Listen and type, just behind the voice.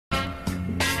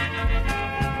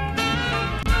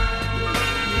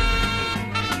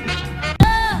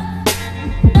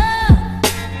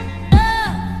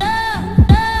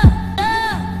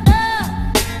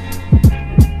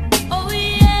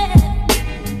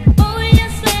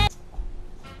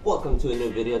welcome to a new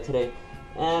video today.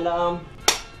 And I don't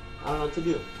know what to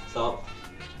do, so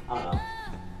I don't know.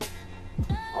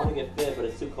 I want to get fit, but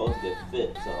it's too cold to get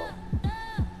fit, so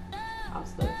I'm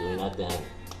stuck doing nothing,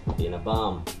 being a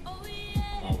bum.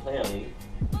 And clearly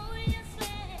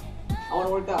I want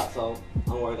to work out, so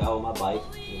I'm gonna work out with my bike.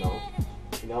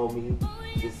 You know me,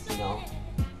 just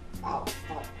ow,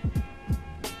 fuck.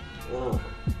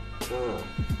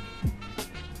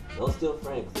 Don't steal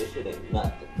Frank, 'cause this shit ain't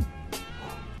nothing.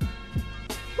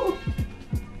 Woo.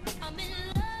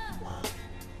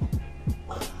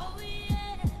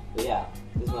 But yeah,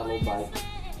 this is my little bike.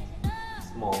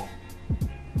 Small,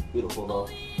 beautiful though.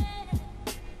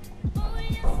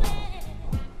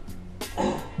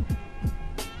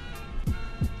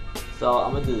 So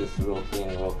I'm gonna do this real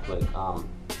quick.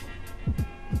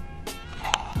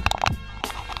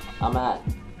 I'm at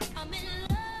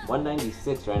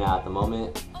 196 right now at the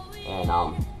moment, and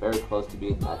I'm very close to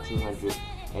being at 200,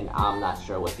 and I'm not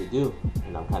sure what to do,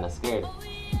 and I'm kind of scared.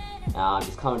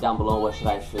 Just comment down below what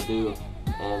I should do,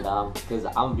 and because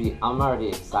I'm already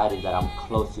excited that I'm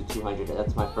close to 200.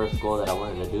 That's my first goal that I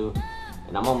wanted to do,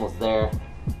 and I'm almost there.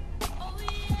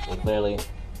 And clearly,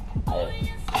 I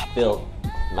have filled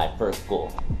my first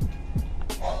goal.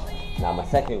 Now my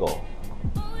second goal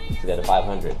is to get to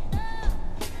 500.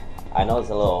 I know it's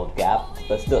a little gap,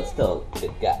 but still a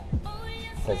big gap.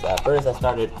 Because at first I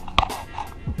started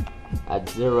at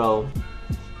 0,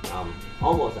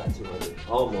 almost at 200,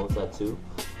 almost at 2.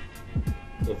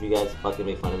 If you guys fucking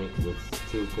make fun of me because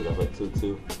it's 2, because I put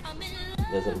 2.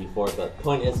 There's gonna be 4, but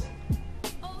point is,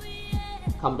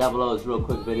 comment down below. It's a real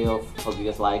quick video. Hope you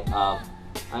guys like.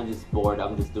 I'm just bored.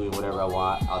 I'm just doing whatever I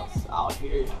want out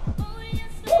here.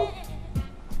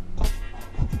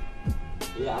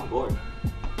 Yeah, I'm bored.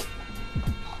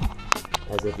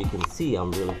 As if you can see,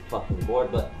 I'm really fucking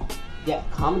bored. But yeah,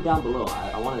 comment down below.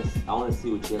 I want to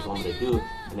see what you guys want me to do.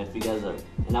 And if you guys are,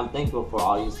 and I'm thankful for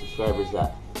all you subscribers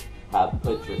that have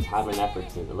put your time and effort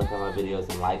to look at my videos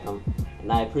and like them.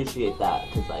 And I appreciate that,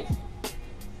 because like,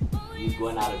 you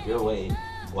went out of your way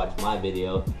to watch my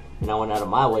video, and I went out of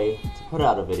my way to put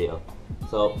out a video.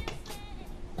 So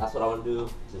that's what I want to do.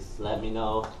 Just let me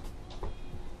know.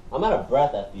 I'm out of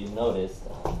breath, if you noticed.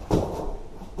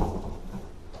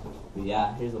 But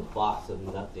yeah, here's a box of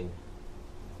nothing.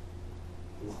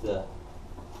 This is the,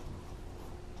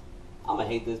 I'm gonna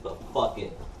hate this, but fuck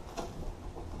it.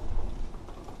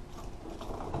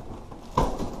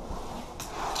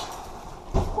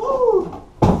 Woo!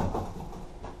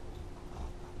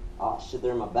 Oh shit,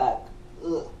 they're in my back.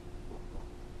 Ugh.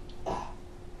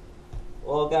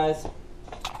 Well guys,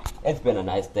 it's been a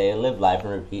nice day. Live life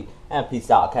and repeat, and peace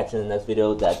out. Catch you in the next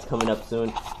video that's coming up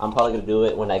soon. I'm probably gonna do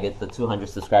it when I get the 200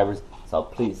 subscribers, so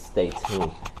please stay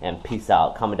tuned and peace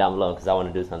out. Comment down below because I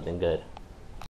want to do something good.